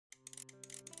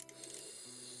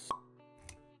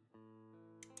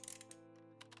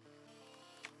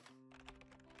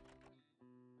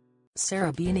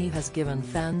Sarah Beeny has given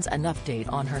fans an update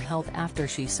on her health after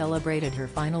she celebrated her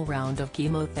final round of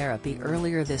chemotherapy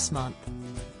earlier this month.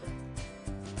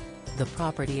 The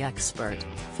property expert,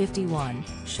 51,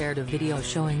 shared a video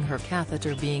showing her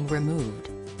catheter being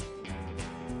removed.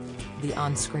 The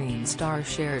on-screen star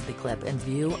shared the clip in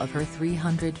view of her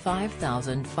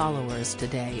 305,000 followers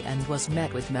today and was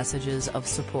met with messages of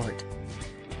support.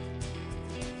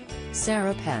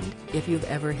 Sarah penned, "If you've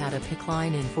ever had a PICC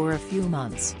line in for a few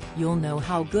months, you'll know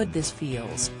how good this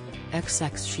feels."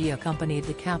 She accompanied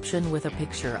the caption with a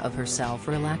picture of herself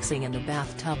relaxing in the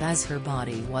bathtub as her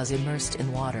body was immersed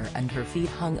in water and her feet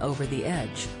hung over the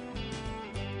edge.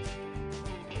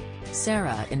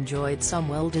 Sarah enjoyed some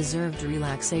well-deserved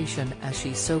relaxation as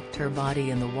she soaked her body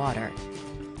in the water.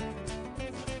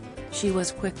 She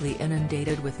was quickly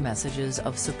inundated with messages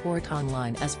of support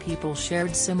online as people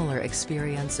shared similar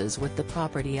experiences with the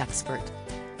property expert.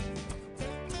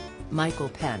 Michael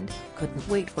penned, "Couldn't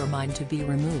wait for mine to be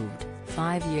removed,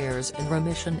 5 years in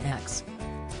remission X."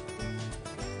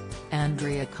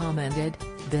 Andrea commented,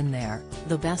 "Been there,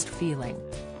 the best feeling.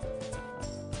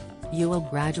 You will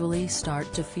gradually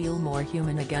start to feel more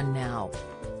human again now.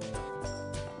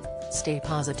 Stay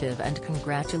positive and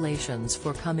congratulations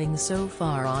for coming so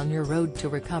far on your road to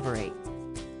recovery."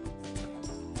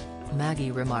 Maggie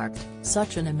remarked,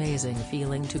 "Such an amazing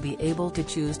feeling to be able to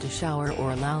choose to shower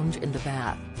or lounge in the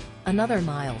bath. Another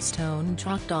milestone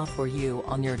chalked off for you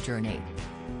on your journey.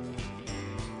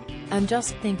 And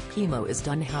just think chemo is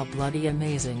done, how bloody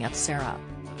amazing." At Sarah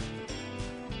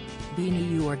Beeny,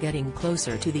 "You are getting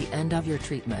closer to the end of your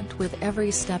treatment with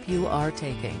every step you are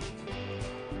taking.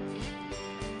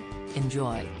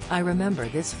 Enjoy, I remember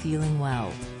this feeling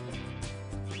well.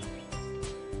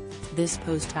 This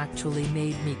post actually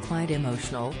made me quite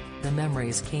emotional, the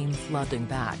memories came flooding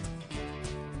back.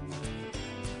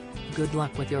 Good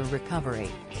luck with your recovery,"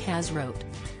 Kaz wrote.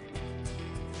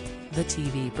 The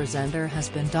TV presenter has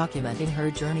been documenting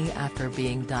her journey after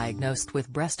being diagnosed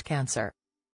with breast cancer.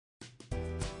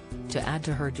 To add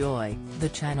to her joy, the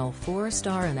Channel 4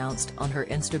 star announced on her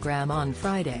Instagram on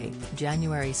Friday,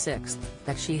 January 6,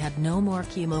 that she had no more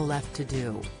chemo left to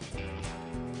do.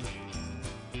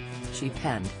 She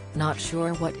penned, "Not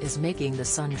sure what is making the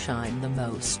sunshine the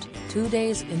most, 2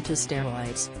 days into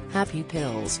steroids, happy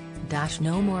pills,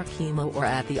 no more chemo or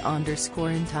at the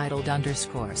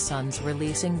 _entitled_ Sons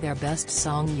releasing their best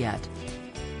song yet."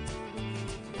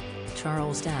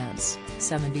 Charles Dance,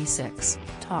 76,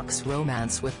 talks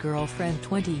romance with girlfriend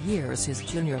 20 years his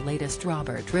junior. Latest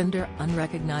Robert Rinder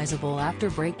unrecognizable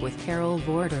after break with Carol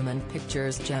Vorderman.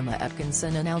 Pictures Gemma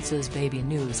Atkinson announces baby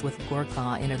news with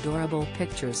Gorka in adorable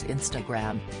pictures.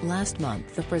 Instagram. Last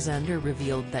month the presenter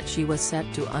revealed that she was set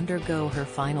to undergo her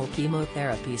final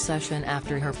chemotherapy session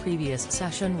after her previous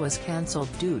session was cancelled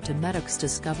due to medics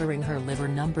discovering her liver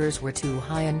numbers were too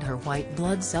high and her white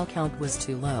blood cell count was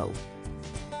too low.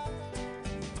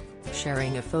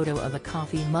 Sharing a photo of a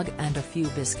coffee mug and a few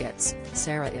biscuits,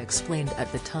 Sarah explained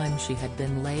at the time she had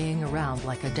been laying around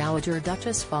like a dowager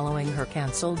duchess following her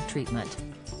cancelled treatment.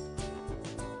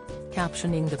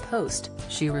 Captioning the post,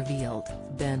 she revealed,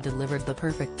 "Been delivered the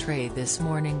perfect tray this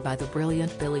morning by the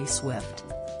brilliant Billy Swift.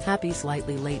 Happy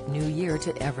slightly late New Year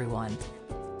to everyone.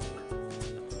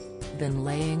 Been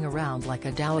laying around like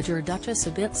a dowager duchess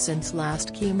a bit since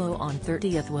last chemo on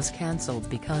 30th was cancelled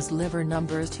because liver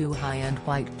numbers too high and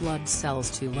white blood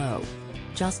cells too low.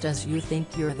 Just as you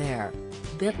think you're there.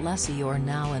 Bit less you're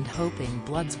now and hoping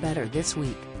blood's better this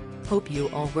week. Hope you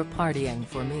all were partying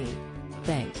for me.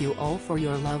 Thank you all for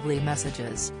your lovely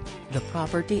messages." The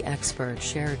property expert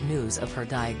shared news of her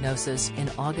diagnosis in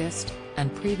August,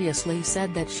 and previously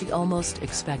said that she almost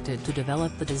expected to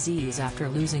develop the disease after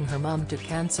losing her mum to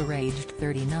cancer aged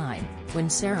 39, when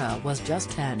Sarah was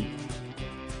just 10.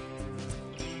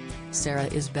 Sarah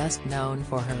is best known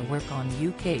for her work on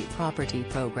UK property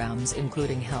programmes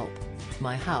including Help!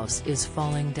 My House is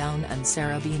Falling Down and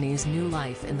Sarah Beeny's New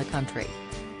Life in the Country.